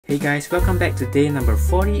Hey guys, welcome back to day number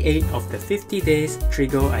 48 of the 50 days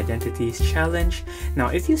Trigo Identities challenge. Now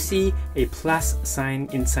if you see a plus sign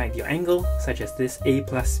inside your angle, such as this a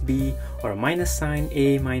plus b or a minus sign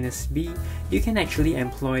a minus b, you can actually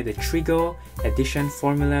employ the Trigo addition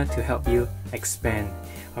formula to help you expand.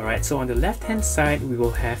 Alright, so on the left hand side we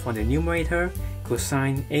will have on the numerator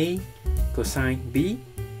cosine a cosine b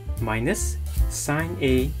minus sine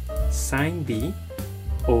a sine b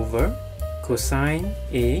over cosine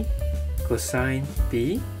A cosine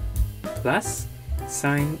B plus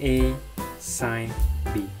sine A sine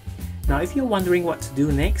B. Now if you're wondering what to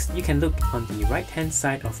do next, you can look on the right hand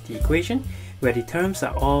side of the equation where the terms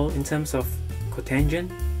are all in terms of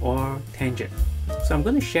cotangent or tangent. So I'm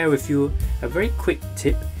going to share with you a very quick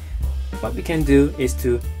tip. What we can do is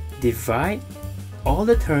to divide all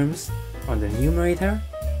the terms on the numerator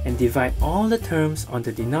and divide all the terms on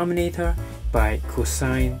the denominator by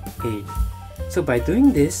cosine A. So by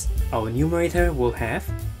doing this, our numerator will have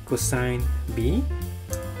cosine B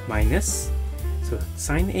minus, so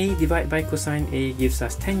sine A divided by cosine A gives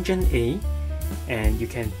us tangent A, and you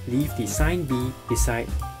can leave the sine B beside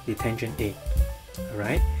the tangent A.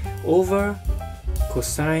 Alright, over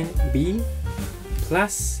cosine B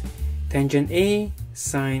plus tangent A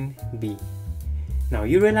sine B. Now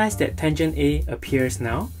you realize that tangent A appears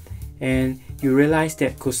now, and you realize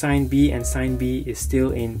that cosine B and sine B is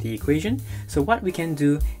still in the equation. So what we can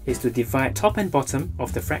do is to divide top and bottom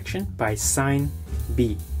of the fraction by sine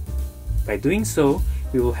B. By doing so,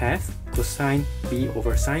 we will have cosine B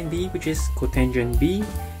over sine B, which is cotangent B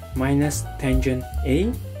minus tangent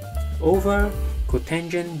A over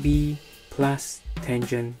cotangent B plus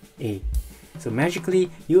tangent A. So magically,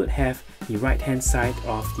 you would have the right hand side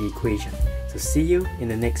of the equation. So see you in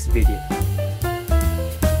the next video.